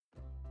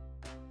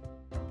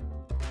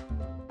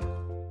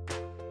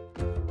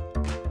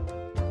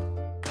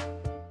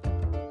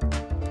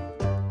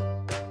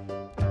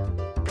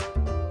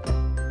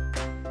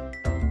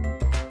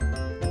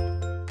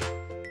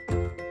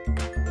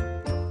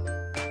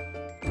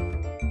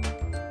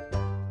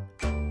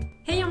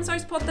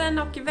Omsorgspodden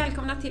och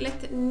välkomna till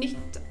ett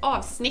nytt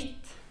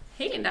avsnitt.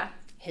 Hej Linda!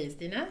 Hej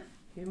Stina!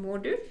 Hur mår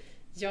du?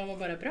 Jag mår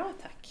bara bra,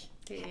 tack.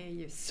 Det är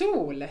ju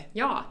sol!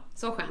 Ja,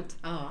 så skönt.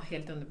 Ja,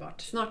 helt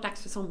underbart. Snart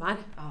dags för sommar.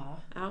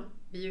 Ja.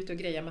 Vi är ute och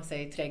grejar massa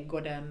i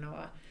trädgården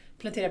och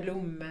planterar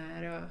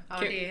blommor.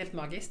 Och, det är helt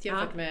magiskt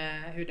jämfört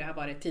med hur det har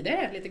varit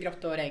tidigare. Lite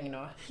grått och regn.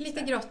 Och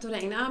lite grått och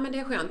regn, ja men det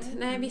är skönt.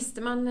 Nej, visst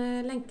man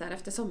längtar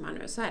efter sommar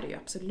nu så är det ju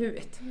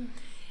absolut.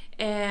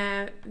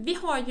 Vi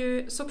har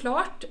ju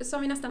såklart,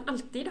 som vi nästan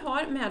alltid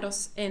har, med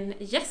oss en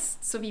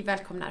gäst. Så vi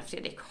välkomnar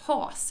Fredrik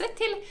Hase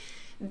till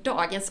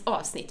dagens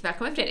avsnitt.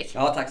 Välkommen Fredrik!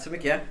 Ja, tack så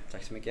mycket.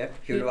 Tack så mycket.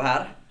 Kul att vara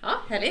här. Ja,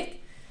 härligt.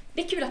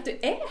 Det är kul att du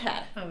är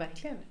här. Ja,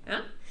 verkligen. Ja.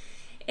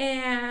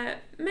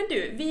 Men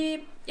du,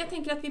 jag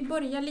tänker att vi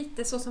börjar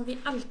lite så som vi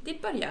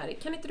alltid börjar.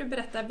 Kan inte du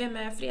berätta, vem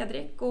är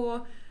Fredrik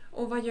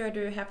och vad gör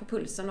du här på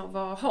Pulsen och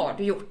vad har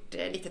du gjort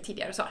lite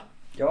tidigare så?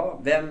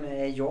 Ja, vem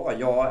är jag?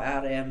 Jag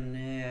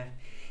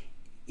är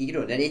i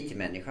grunden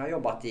IT-människa. Jag har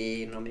jobbat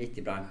inom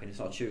IT-branschen i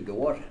snart 20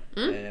 år.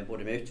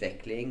 Både med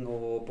utveckling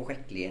och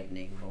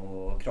projektledning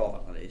och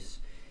kravanalys.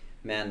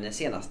 Men de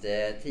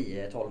senaste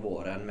 10-12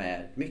 åren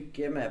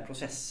mycket med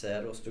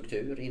processer och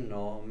struktur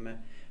inom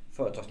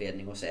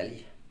företagsledning och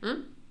sälj.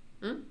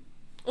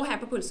 Och här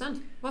på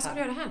Pulsen, vad ska du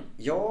göra här?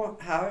 Ja,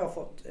 här har jag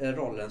fått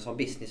rollen som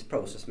Business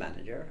Process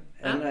Manager.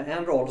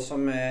 En roll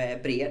som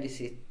är bred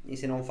i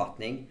sin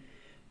omfattning.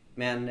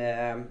 Men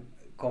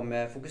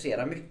kommer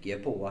fokusera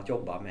mycket på att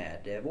jobba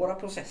med våra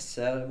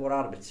processer, våra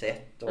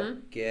arbetssätt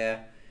och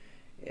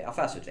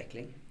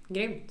affärsutveckling.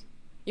 Grymt.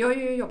 Jag har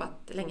ju jobbat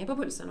länge på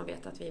Pulsen och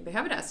vet att vi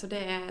behöver det, så det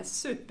är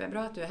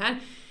superbra att du är här.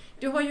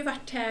 Du har ju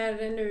varit här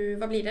nu,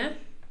 vad blir det?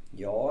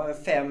 Ja,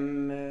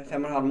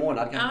 5,5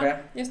 månad kanske. Ja,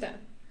 just det.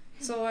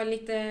 Så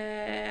lite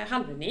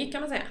halvny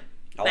kan man säga.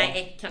 Ja.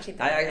 Nej, kanske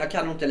inte. Nej, jag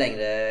kan nog inte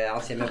längre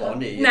anse mig vara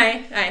ny.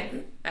 Nej.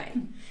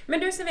 Men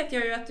du, så vet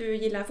jag ju att du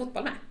gillar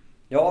fotboll med.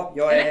 Ja,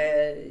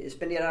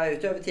 spenderar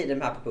utöver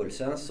tiden här på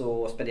Pulsen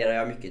så spenderar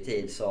jag mycket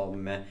tid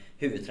som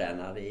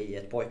huvudtränare i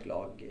ett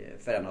pojklag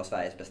för en av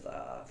Sveriges bästa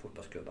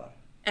fotbollsklubbar.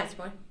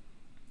 Elfsborg?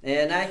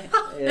 Nej.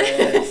 Det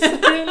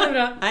är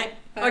bra. Nej,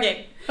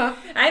 okej.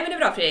 Nej, men det är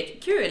bra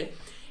Fredrik. Kul.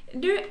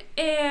 Du,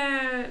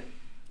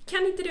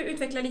 kan inte du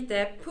utveckla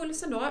lite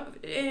Pulsen då?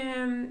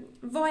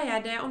 Vad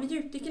är det, om vi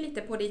djupdyker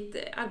lite på ditt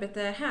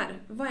arbete här,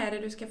 vad är det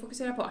du ska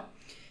fokusera på?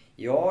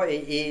 Ja,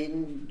 i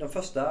den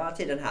första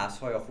tiden här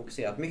så har jag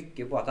fokuserat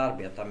mycket på att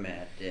arbeta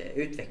med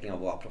utveckling av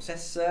våra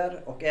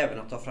processer och även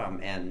att ta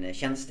fram en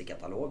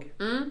tjänstekatalog.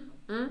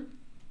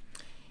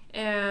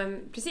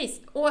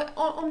 Precis. Och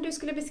om du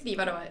skulle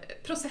beskriva då,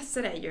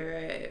 processer är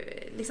ju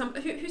liksom,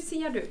 hur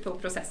ser du på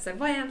processer?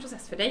 Vad är en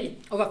process för dig?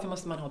 Och varför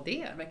måste man ha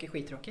det? Det verkar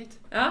skittråkigt.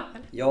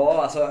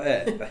 Ja, alltså,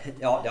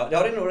 det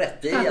har du nog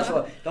rätt i.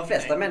 Alltså, de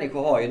flesta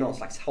människor har ju någon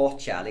slags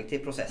hatkärlek till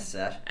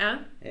processer.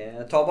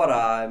 Ta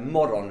bara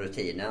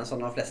morgonrutinen som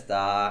de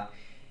flesta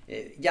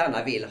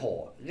gärna vill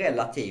ha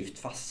relativt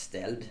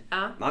fastställd.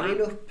 Man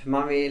vill upp,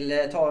 man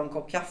vill ta en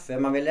kopp kaffe,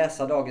 man vill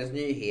läsa dagens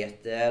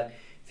nyheter,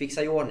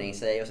 fixa i ordning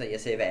sig och sen ge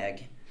sig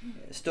iväg.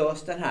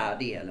 Störs den här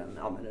delen,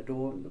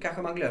 då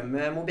kanske man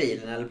glömmer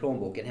mobilen eller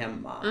plånboken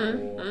hemma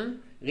och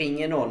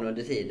ringer någon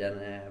under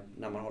tiden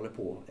när man håller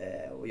på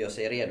och gör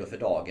sig redo för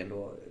dagen.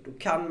 Då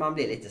kan man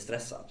bli lite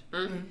stressad.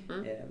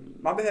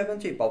 Man behöver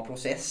en typ av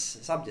process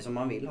samtidigt som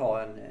man vill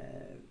ha en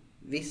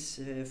viss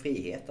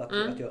frihet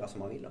att göra som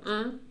man vill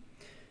också.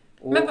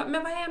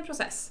 Men vad är en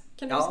process?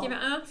 Kan du beskriva?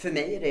 För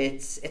mig är det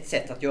ett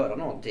sätt att göra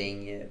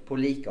någonting på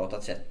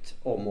likartat sätt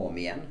om och om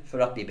igen för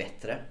att bli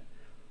bättre.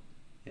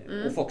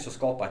 Och också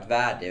skapa ett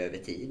värde över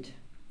tid.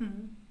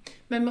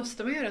 Men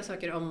måste man göra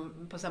saker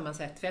om på samma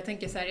sätt? För jag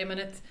tänker så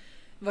här,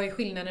 vad är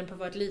skillnaden på att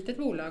vara ett litet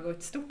bolag och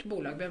ett stort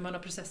bolag? Behöver man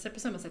ha processer på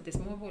samma sätt i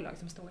små bolag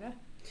som stora?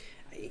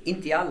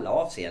 Inte i alla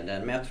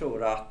avseenden, men jag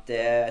tror att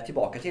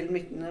tillbaka till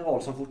min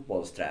roll som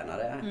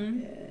fotbollstränare.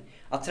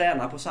 Att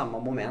träna på samma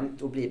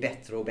moment och bli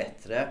bättre och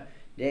bättre,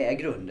 det är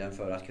grunden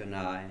för att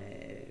kunna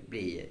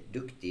bli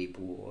duktig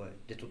på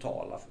det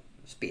totala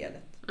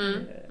spelet.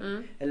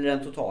 Eller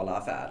den totala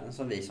affären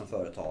som vi som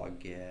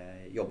företag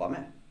jobbar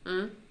med.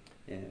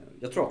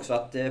 Jag tror också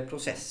att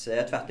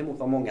processer, tvärt emot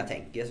vad många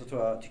tänker,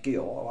 så tycker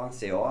jag och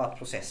anser jag att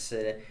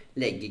processer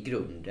lägger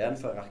grunden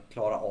för att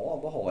klara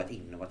av att ha ett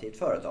innovativt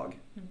företag.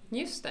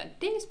 Just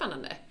det är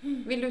spännande.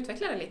 Vill du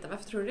utveckla det lite?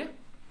 Varför tror du det?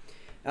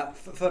 Ja,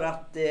 för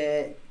att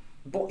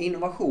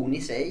innovation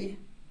i sig,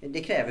 det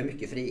kräver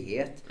mycket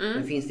frihet.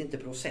 Men finns det inte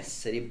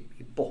processer i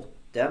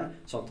botten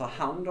som tar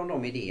hand om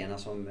de idéerna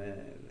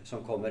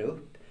som kommer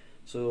upp,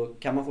 så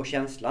kan man få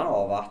känslan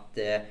av att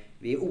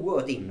vi är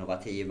oerhört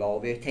innovativa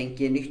och vi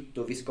tänker nytt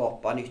och vi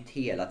skapar nytt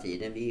hela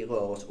tiden. Vi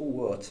rör oss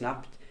oerhört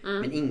snabbt.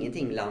 Men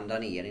ingenting landar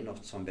ner i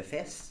något som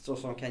befästs och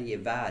som kan ge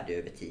värde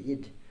över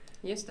tid.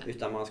 Just det.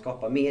 Utan man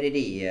skapar mer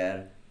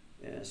idéer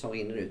som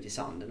rinner ut i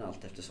sanden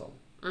allt eftersom.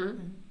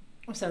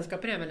 Och sen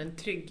skapar det även en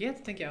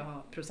trygghet, tänker jag, att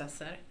ha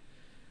processer.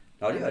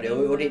 Ja, det gör det.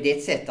 Och det är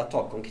ett sätt att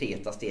ta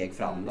konkreta steg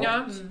framåt.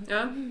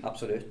 Ja.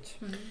 Absolut.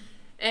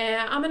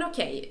 Ja men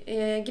okej,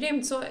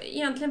 grymt. Så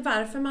egentligen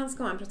varför man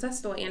ska ha en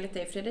process då enligt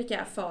dig Fredrik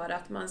är för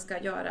att man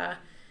ska göra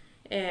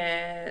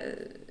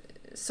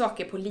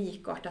saker på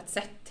likartat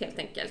sätt helt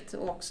enkelt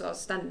och också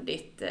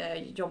ständigt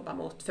jobba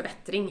mot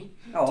förbättring.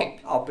 Ja, typ.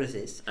 ja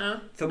precis. Ja.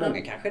 För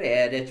många kanske det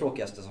är det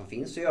tråkigaste som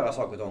finns att göra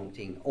saker och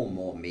ting om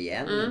och om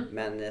igen.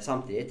 Men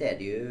samtidigt är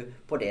det ju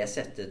på det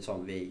sättet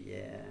som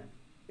vi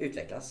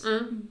utvecklas.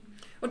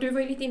 Och du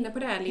var ju lite inne på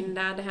det här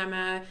Linda, det här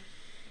med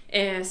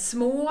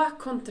små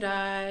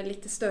kontra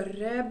lite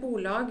större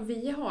bolag.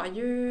 Vi har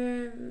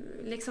ju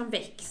liksom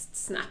växt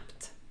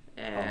snabbt.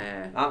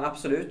 Ja,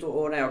 absolut,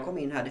 och när jag kom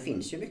in här, det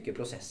finns ju mycket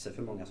processer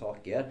för många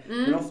saker.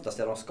 Men oftast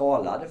är de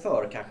skalade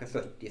för kanske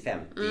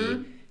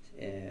 40-50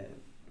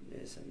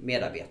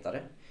 medarbetare.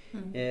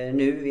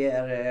 Nu vi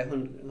är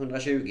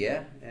 120.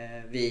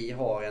 Vi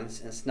har en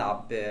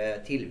snabb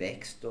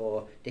tillväxt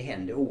och det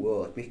händer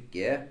oerhört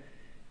mycket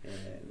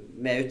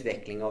med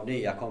utveckling av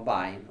nya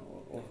combine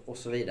och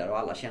så vidare och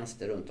alla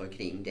tjänster runt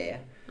omkring det.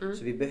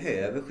 Så vi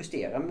behöver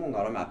justera många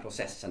av de här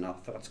processerna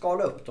för att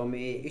skala upp dem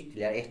i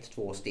ytterligare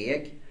 1-2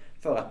 steg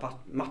för att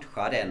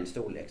matcha den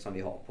storlek som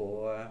vi har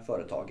på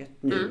företaget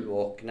nu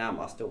och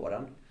närmaste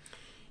åren.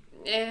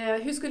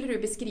 Hur skulle du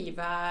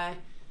beskriva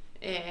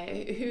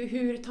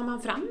hur tar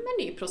man fram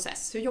en ny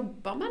process? Hur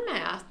jobbar man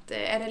med att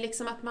är det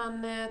liksom att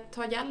man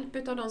tar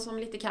hjälp av de som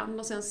lite kan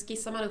och sen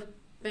skissar man upp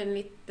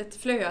ett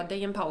flöde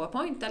i en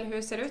PowerPoint eller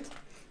hur ser det ut?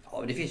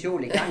 Ja, det finns ju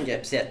olika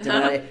angreppssätt.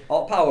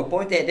 Ja,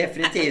 PowerPoint är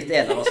definitivt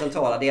en av de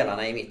centrala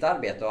delarna i mitt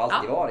arbete och har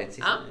alltid varit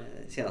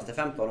de senaste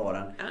 15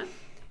 åren.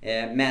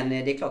 Men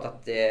det är klart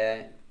att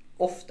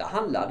ofta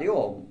handlar det ju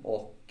om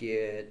att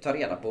ta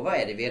reda på vad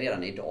är det vi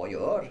redan idag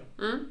gör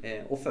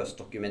och först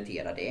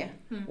dokumentera det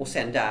och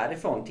sen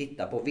därifrån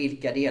titta på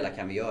vilka delar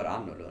kan vi göra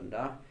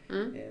annorlunda.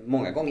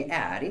 Många gånger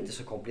är det inte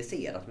så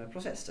komplicerat med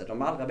processer.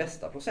 De allra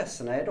bästa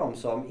processerna är de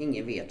som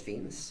ingen vet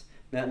finns,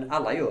 men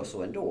alla gör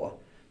så ändå.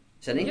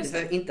 Sen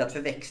inte att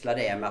förväxla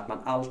det med att man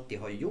alltid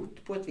har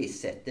gjort på ett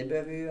visst sätt. Det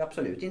behöver ju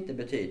absolut inte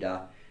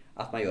betyda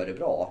att man gör det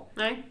bra.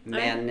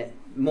 Men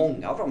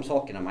många av de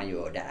sakerna man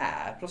gör, det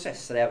är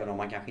processer även om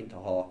man kanske inte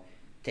har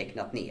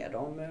tecknat ner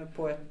dem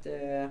på ett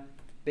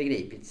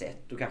begripligt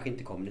sätt och kanske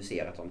inte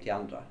kommunicerat dem till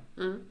andra.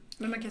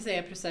 Men man kan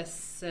säga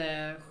process,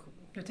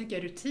 nu tänker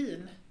jag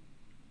rutin.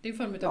 Det är en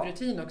form av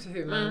rutin också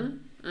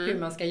hur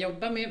man ska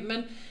jobba med.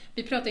 Men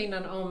vi pratade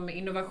innan om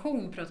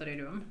innovation, pratade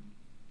du om.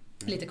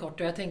 Lite kort,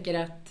 och jag tänker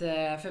att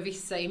för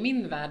vissa i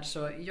min värld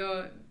så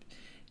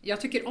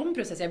jag tycker om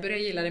process, jag börjar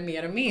gilla det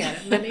mer och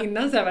mer. Men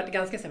innan så har jag varit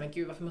ganska så här, men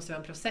gud varför måste vi ha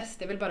en process?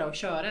 Det är väl bara att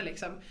köra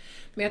liksom.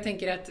 Men jag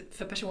tänker att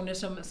för personer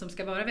som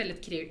ska vara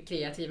väldigt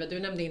kreativa, du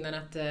nämnde innan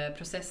att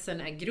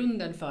processen är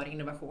grunden för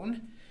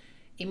innovation.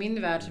 I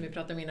min värld som vi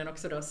pratade om innan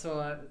också då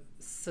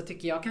så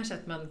tycker jag kanske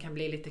att man kan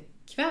bli lite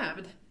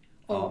kvävd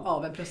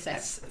av en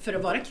process för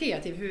att vara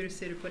kreativ. Hur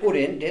ser du på det? Och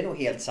det är nog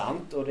helt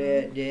sant och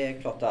det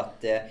är klart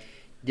att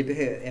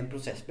en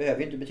process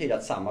behöver inte betyda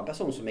att samma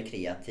person som är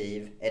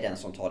kreativ är den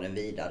som tar den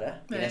vidare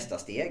i nästa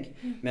steg.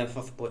 Men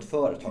på ett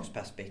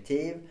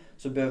företagsperspektiv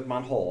så behöver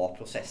man ha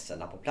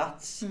processerna på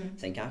plats.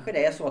 Sen kanske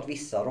det är så att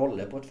vissa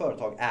roller på ett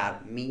företag är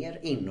mer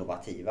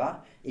innovativa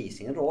i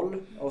sin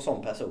roll och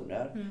som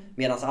personer.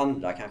 Medan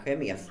andra kanske är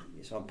mer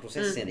som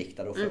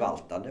processinriktade och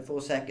förvaltande för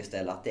att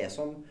säkerställa att det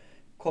som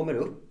kommer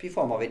upp i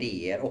form av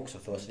idéer också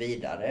förs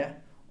vidare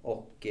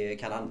och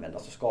kan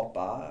användas och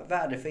skapa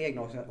värde för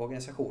egna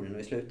organisationen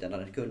och i slutändan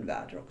ett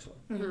kundvärde också.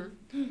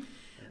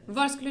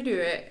 Var skulle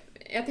du,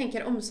 jag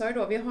tänker omsorg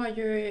då, vi har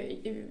ju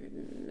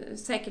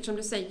säkert som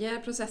du säger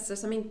processer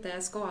som inte är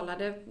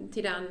skalade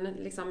till den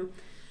liksom,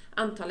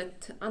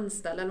 antalet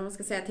anställda, om man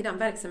ska säga till den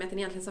verksamheten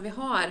egentligen som vi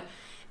har.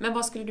 Men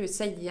vad skulle du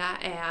säga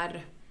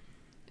är,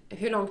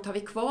 hur långt har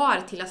vi kvar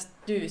till att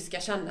du ska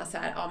känna så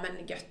här, ja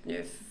men gött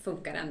nu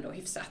funkar det ändå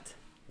hyfsat?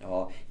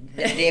 Ja,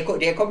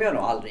 det kommer jag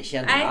nog aldrig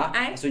känna.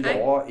 Alltså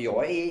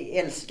jag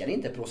älskar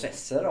inte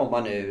processer om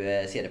man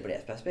nu ser det på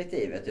det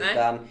perspektivet.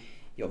 Utan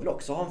jag vill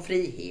också ha en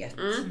frihet.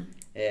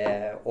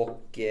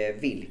 Och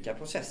vilka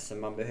processer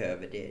man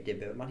behöver, det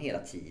behöver man hela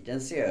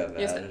tiden se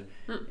över.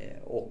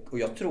 Och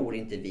jag tror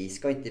inte vi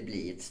ska inte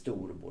bli ett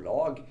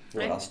storbolag.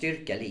 Vår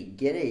styrka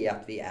ligger i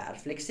att vi är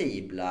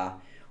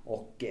flexibla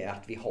och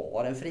att vi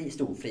har en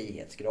stor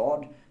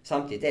frihetsgrad.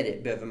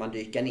 Samtidigt behöver man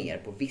dyka ner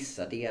på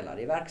vissa delar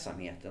i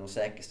verksamheten och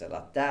säkerställa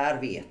att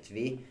där vet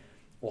vi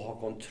och har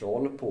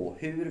kontroll på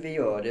hur vi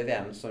gör det,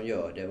 vem som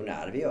gör det och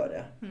när vi gör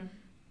det.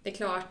 Det är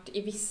klart,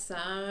 i vissa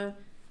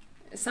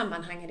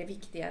sammanhang är det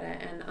viktigare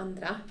än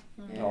andra.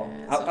 Ja,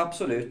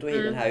 absolut. Och i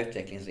den här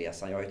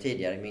utvecklingsresan, jag har ju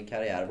tidigare i min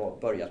karriär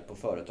börjat på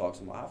företag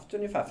som har haft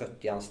ungefär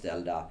 40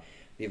 anställda.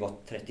 Vi var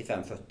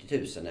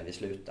 35-40 000 när vi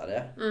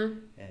slutade.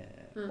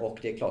 Och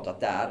det är klart att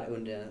där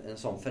under en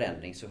sån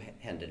förändring så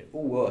händer det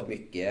oerhört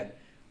mycket.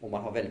 Och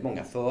man har väldigt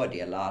många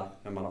fördelar,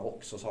 men man har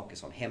också saker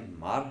som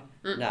hämmar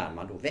när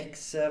man då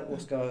växer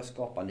och ska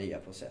skapa nya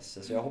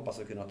processer. Så jag hoppas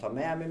att kunna ta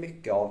med mig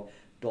mycket av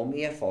de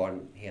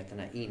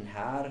erfarenheterna in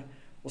här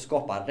och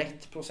skapa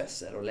rätt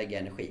processer och lägga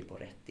energi på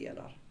rätt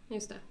delar.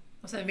 Just det.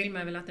 Och sen vill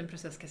man väl att en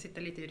process ska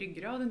sitta lite i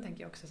ryggraden,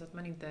 tänker jag också, så att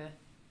man inte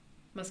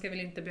Man ska väl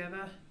inte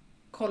behöva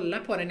kolla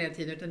på den hela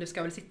tiden, utan det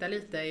ska väl sitta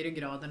lite i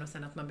ryggraden och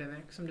sen att man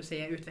behöver, som du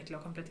säger, utveckla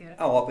och komplettera.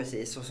 Ja,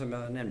 precis. Och som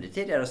jag nämnde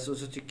tidigare så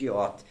tycker jag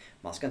att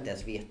man ska inte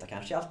ens veta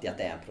kanske alltid att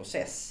det är en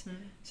process.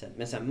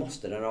 Men sen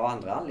måste den av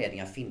andra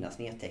anledningar finnas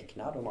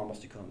nedtecknad och man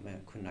måste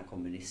kunna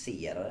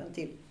kommunicera den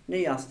till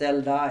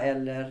nyanställda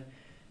eller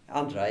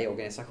andra i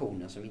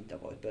organisationen som inte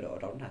har varit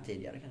berörda av den här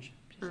tidigare kanske.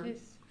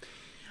 Precis.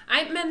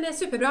 Nej, men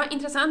superbra,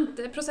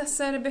 intressant.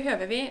 Processer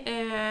behöver vi.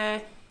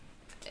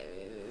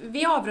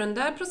 Vi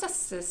avrundar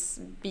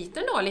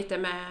processbiten då lite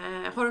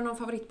med, har du någon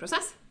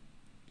favoritprocess?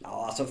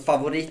 Ja,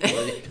 alltså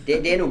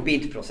det är nog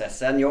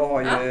bildprocessen. Jag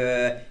har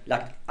ju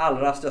lagt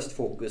allra störst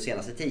fokus de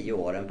senaste 10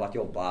 åren på att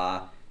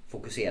jobba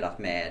fokuserat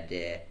med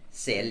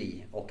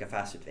sälj och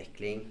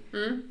affärsutveckling.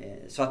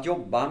 Så att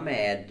jobba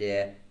med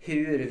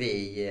hur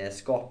vi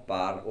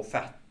skapar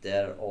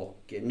offerter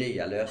och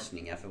nya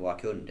lösningar för våra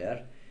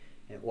kunder.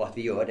 Och att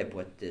vi gör det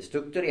på ett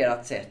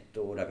strukturerat sätt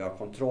och där vi har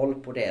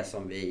kontroll på det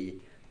som vi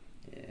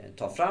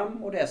tar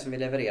fram och det som vi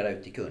levererar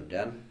ut till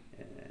kunden.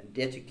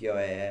 Det tycker jag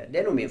det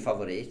är nog min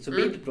favorit. Så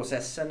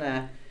bildprocessen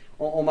är,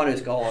 om man nu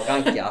ska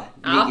ranka,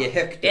 ligger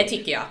högt upp. Det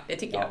tycker jag.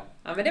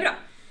 Ja, men det är bra.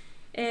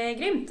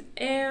 Grymt.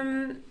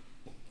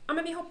 Ja,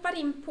 men vi hoppar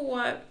in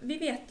på, vi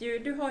vet ju,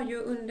 du har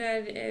ju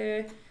under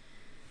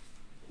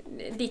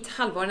ditt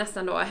halvår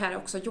nästan då här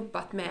också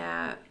jobbat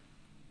med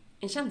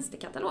en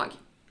tjänstekatalog.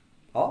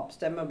 Ja,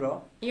 stämmer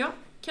bra. Ja,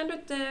 kan du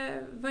inte,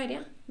 vad är det?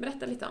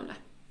 Berätta lite om det.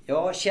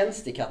 Ja,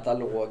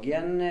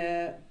 tjänstekatalogen,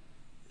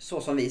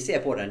 så som vi ser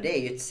på den, det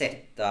är ju ett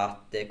sätt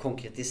att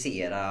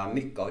konkretisera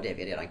mycket av det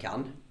vi redan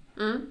kan.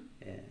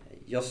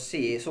 Jag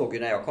såg ju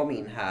när jag kom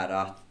in här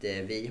att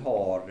vi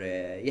har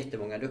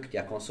jättemånga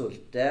duktiga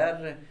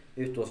konsulter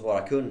ute hos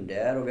våra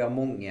kunder och vi har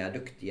många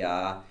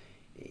duktiga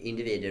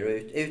individer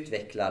och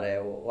utvecklare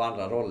och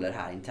andra roller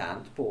här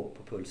internt på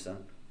Pulsen.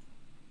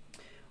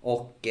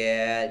 Och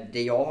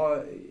det jag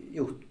har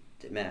gjort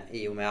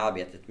i och med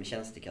arbetet med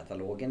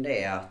tjänstekatalogen,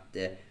 det är att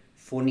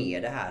få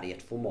ner det här i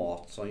ett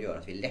format som gör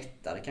att vi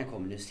lättare kan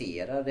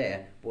kommunicera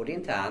det både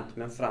internt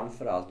men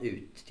framförallt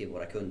ut till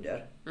våra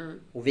kunder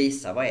och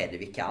visa vad är det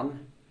vi kan.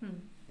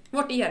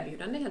 Vårt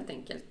erbjudande helt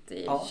enkelt.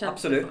 Ja,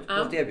 absolut.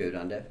 Vårt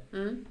erbjudande.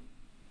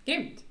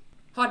 Grymt.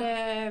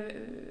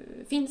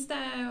 Finns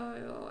det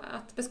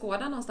att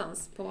beskåda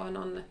någonstans på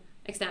någon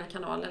extern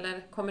kanal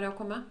eller kommer det att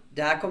komma?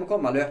 Det här kommer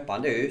komma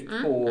löpande ut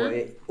på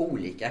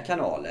olika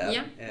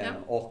kanaler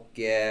och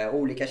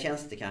olika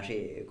tjänster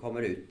kanske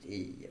kommer ut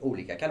i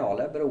olika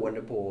kanaler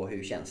beroende på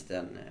hur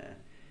tjänsten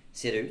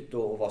ser ut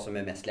och vad som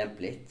är mest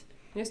lämpligt.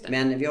 Just det.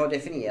 Men vi har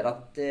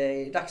definierat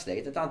i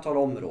dagsläget ett antal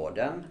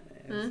områden,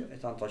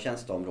 ett antal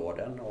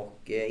tjänsteområden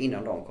och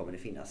inom dem kommer det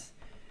finnas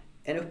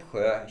en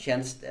uppsjö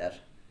tjänster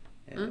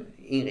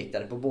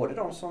inriktade på både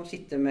de som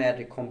sitter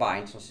med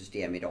Combine som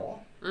system idag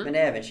men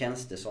även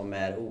tjänster som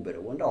är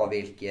oberoende av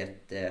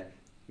vilket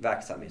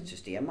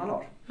verksamhetssystem man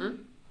har.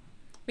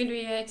 Vill du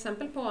ge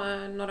exempel på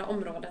några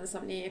områden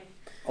som ni...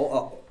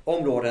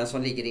 Områden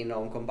som ligger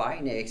inom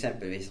Combine är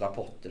exempelvis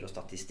rapporter och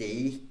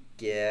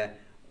statistik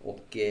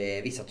och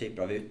vissa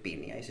typer av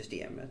utbildningar i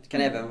systemet. Det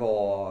kan även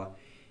vara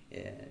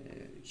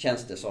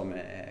tjänster som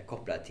är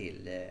kopplade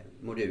till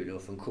moduler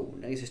och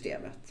funktioner i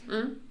systemet.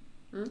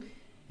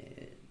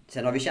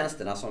 Sen har vi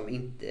tjänsterna som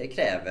inte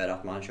kräver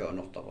att man kör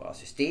något av våra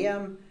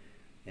system.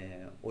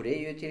 Och det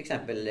är ju till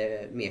exempel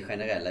mer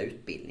generella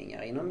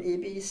utbildningar inom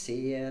IBC.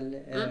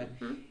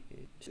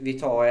 Vi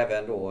tar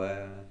även då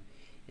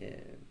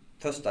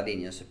första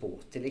linjen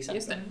support till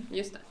exempel.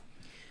 Just det.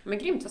 Men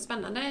grymt, vad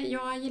spännande.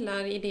 Jag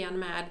gillar idén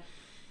med,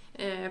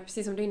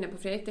 precis som du är inne på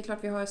Fredrik, det är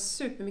klart vi har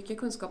supermycket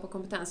kunskap och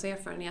kompetens och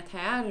erfarenhet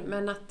här.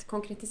 Men att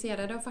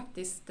konkretisera det och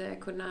faktiskt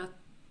kunna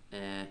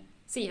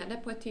se det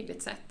på ett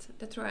tydligt sätt,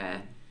 det tror jag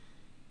är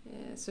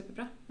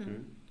superbra.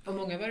 Och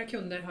många av våra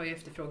kunder har ju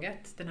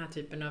efterfrågat den här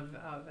typen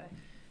av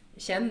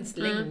tjänst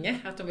länge.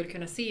 Att de vill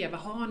kunna se, vad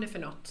har ni för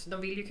något?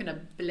 De vill ju kunna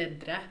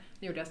bläddra,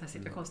 nu gjorde jag sådana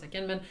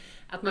situationstecken, men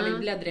att man vill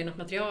bläddra i något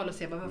material och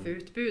se vad vi har för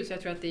utbud. Så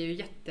jag tror att det är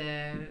ju det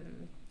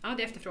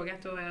är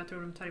efterfrågat och jag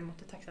tror de tar emot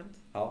det tacksamt.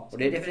 Ja, och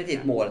det är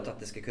definitivt målet att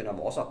det ska kunna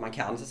vara så att man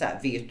kan så att säga,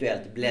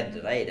 virtuellt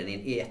bläddra i den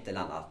i ett eller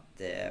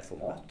annat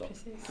format. Då.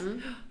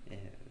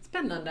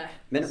 Spännande.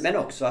 Men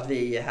också att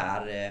vi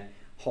här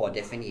har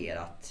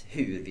definierat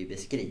hur vi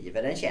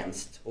beskriver en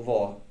tjänst och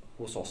vad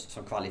hos oss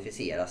som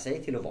kvalificerar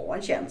sig till att vara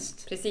en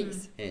tjänst.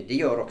 Precis. Det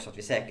gör också att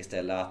vi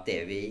säkerställer att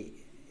det vi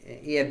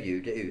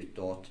erbjuder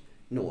utåt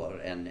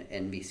når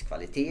en viss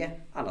kvalitet.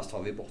 Annars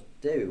tar vi bort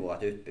det ur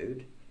vårt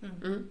utbud.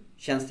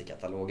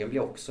 Tjänstekatalogen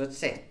blir också ett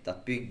sätt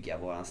att bygga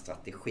vår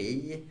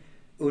strategi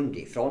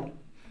underifrån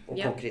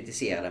och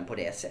konkretisera den på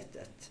det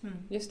sättet.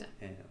 Just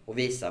det. Och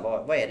visa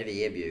vad är det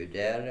vi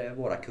erbjuder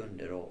våra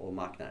kunder och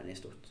marknaden i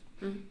stort.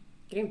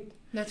 Grymt.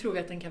 När tror vi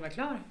att den kan vara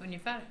klar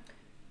ungefär?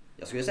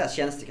 Jag skulle säga att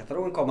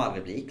tjänstekatalogen kommer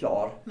aldrig bli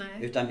klar. Nej.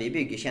 Utan vi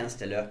bygger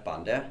tjänster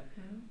löpande.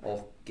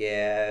 Och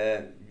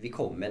vi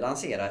kommer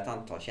lansera ett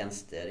antal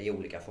tjänster i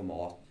olika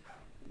format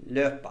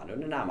löpande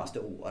under de närmaste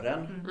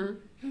åren.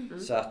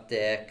 Så att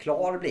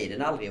klar blir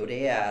den aldrig, och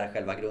det är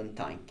själva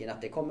grundtanken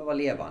att det kommer vara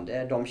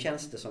levande. De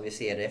tjänster som vi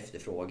ser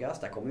efterfrågas,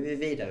 där kommer vi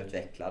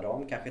vidareutveckla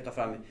dem, kanske ta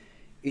fram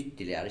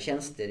ytterligare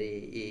tjänster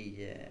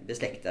i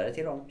besläktade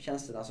till de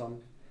tjänsterna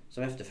som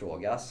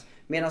efterfrågas.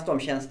 Medan de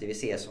tjänster vi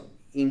ser som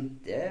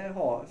inte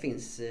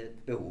finns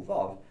ett behov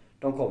av,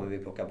 de kommer vi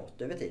plocka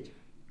bort över tid.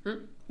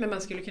 Men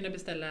man skulle kunna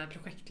beställa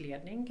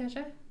projektledning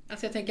kanske?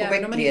 Alltså jag tänker,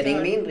 projektledning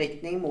med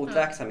inriktning mot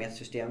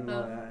verksamhetssystem,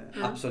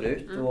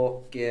 absolut.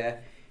 Och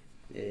det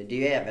är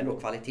ju även då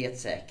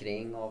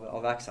kvalitetssäkring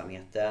av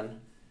verksamheten.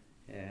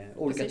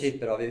 Olika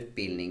typer av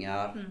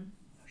utbildningar.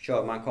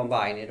 Kör man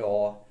Combine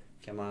idag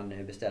kan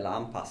man beställa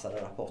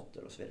anpassade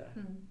rapporter och så vidare.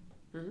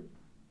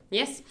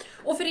 Yes.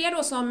 Och för er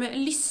då som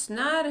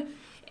lyssnar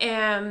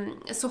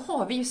så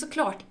har vi ju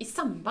såklart i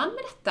samband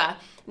med detta,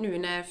 nu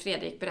när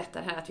Fredrik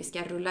berättar här att vi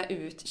ska rulla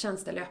ut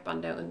tjänster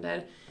löpande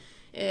under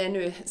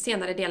nu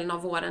senare delen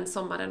av våren,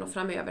 sommaren och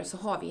framöver, så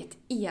har vi ett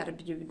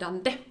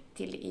erbjudande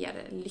till er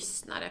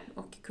lyssnare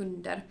och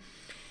kunder.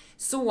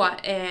 Så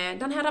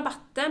den här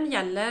rabatten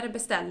gäller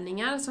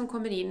beställningar som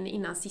kommer in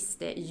innan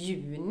sista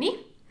juni.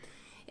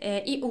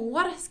 I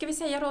år ska vi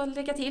säga då,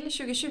 lägga till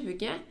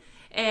 2020.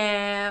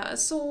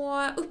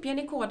 Så uppger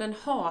ni koden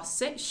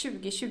HASE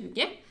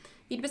 2020.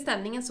 Vid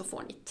beställningen så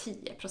får ni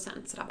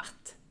 10%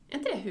 rabatt. Är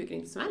inte det hur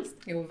grymt som helst?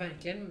 Jo,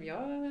 verkligen.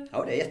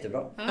 Ja, det är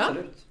jättebra.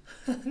 Absolut.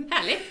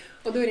 Härligt.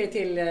 Och då är det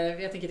till,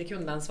 jag tänker till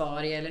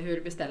kundansvarig, eller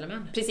hur beställer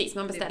man? Precis,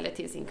 man beställer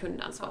till sin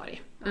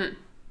kundansvarig.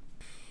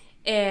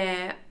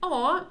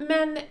 Ja,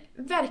 men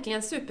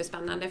verkligen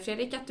superspännande,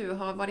 Fredrik, att du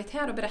har varit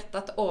här och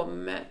berättat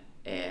om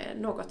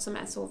något som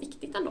är så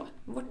viktigt ändå.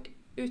 Vårt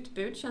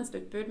utbud,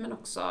 tjänsteutbud, men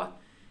också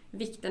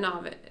vikten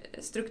av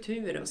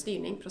struktur och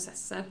styrning,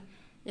 processer.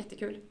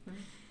 Jättekul.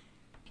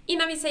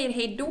 Innan vi säger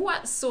hej då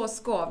så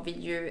ska vi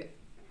ju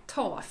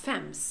ta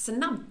 5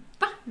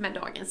 snabba med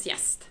dagens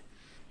gäst.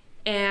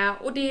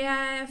 Och det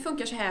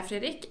funkar så här,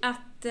 Fredrik,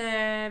 att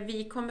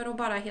vi kommer att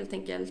bara helt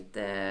enkelt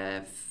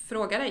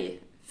fråga dig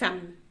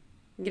 5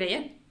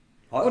 grejer.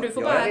 Ja, och du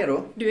får jag är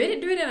redo. Du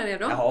är redan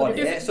redo? Ja,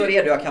 det är så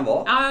redo jag kan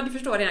vara. Ja, du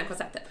förstår redan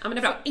konceptet. Ja, men det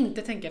är bra. Får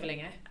inte tänka för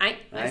länge. Nej,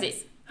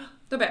 precis.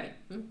 Då börjar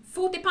vi.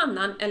 Fot i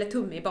pannan eller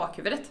tumme i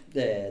bakhuvudet?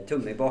 Det är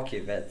tumme i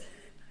bakhuvudet.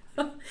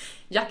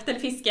 Jakt eller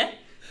fiske?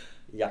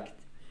 Jakt.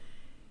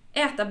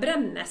 Äta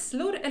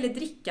brännässlor eller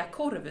dricka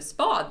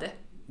korvspad?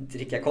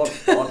 Dricka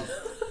korvspad.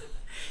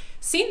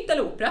 Synt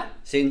eller opera?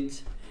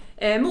 Synt.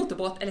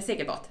 Motorbåt eller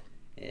segelbåt?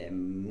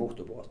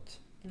 Motorbåt.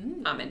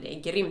 Ja, men det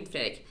är grymt,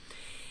 Fredrik.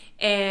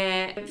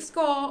 Vi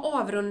ska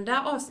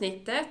avrunda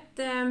avsnittet.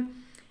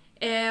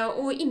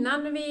 Och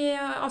innan vi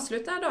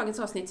avslutar dagens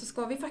avsnitt så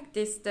ska vi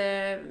faktiskt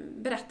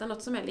berätta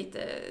något som är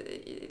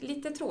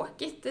lite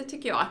tråkigt,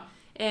 tycker jag.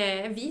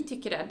 Vi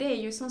tycker det. Det är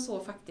ju som så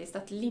faktiskt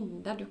att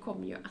Linda, du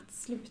kommer ju att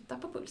sluta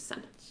på Pulsen.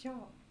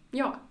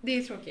 Ja. Det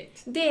är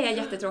tråkigt. Det är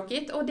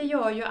jättetråkigt, och det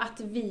gör ju att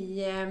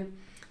vi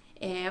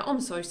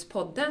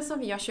Omsorgspodden som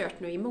vi har kört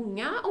nu i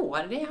många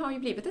år, det har ju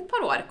blivit ett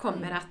par år,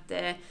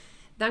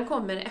 den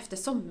kommer efter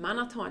sommaren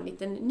att ha en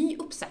liten ny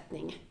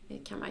uppsättning,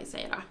 kan man ju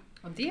säga då.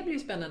 Och det blir ju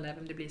spännande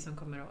vem det blir som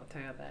kommer att ta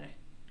över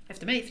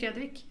efter mig.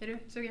 Fredrik, är du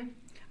sugen?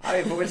 Ja,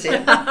 vi får väl se.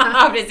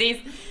 Ja, precis.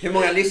 Hur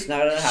många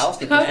lyssnare det här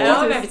avsnittet får.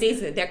 Ja, men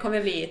precis. Det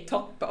kommer bli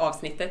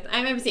toppavsnittet.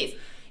 Nej, men precis.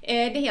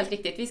 Det är helt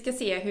riktigt. Vi ska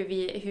se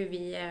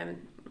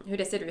hur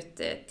det ser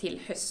ut till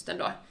hösten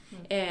då.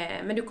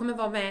 Men du kommer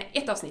vara med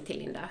ett avsnitt till,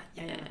 Linda.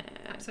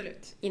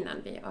 Absolut. Innan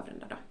vi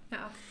avrundar då. Ja.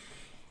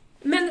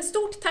 Men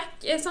stort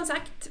tack som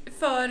sagt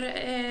för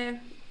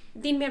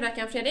din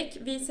medverkan, Fredrik.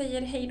 Vi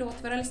säger hej då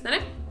till våra lyssnare.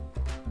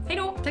 Hej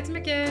då! Tack så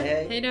mycket!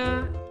 Hej då!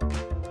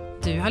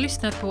 Du har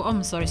lyssnat på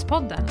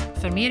Omsorgspodden.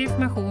 För mer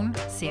information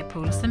se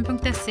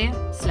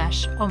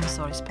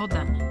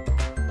pulsen.se/omsorgspodden.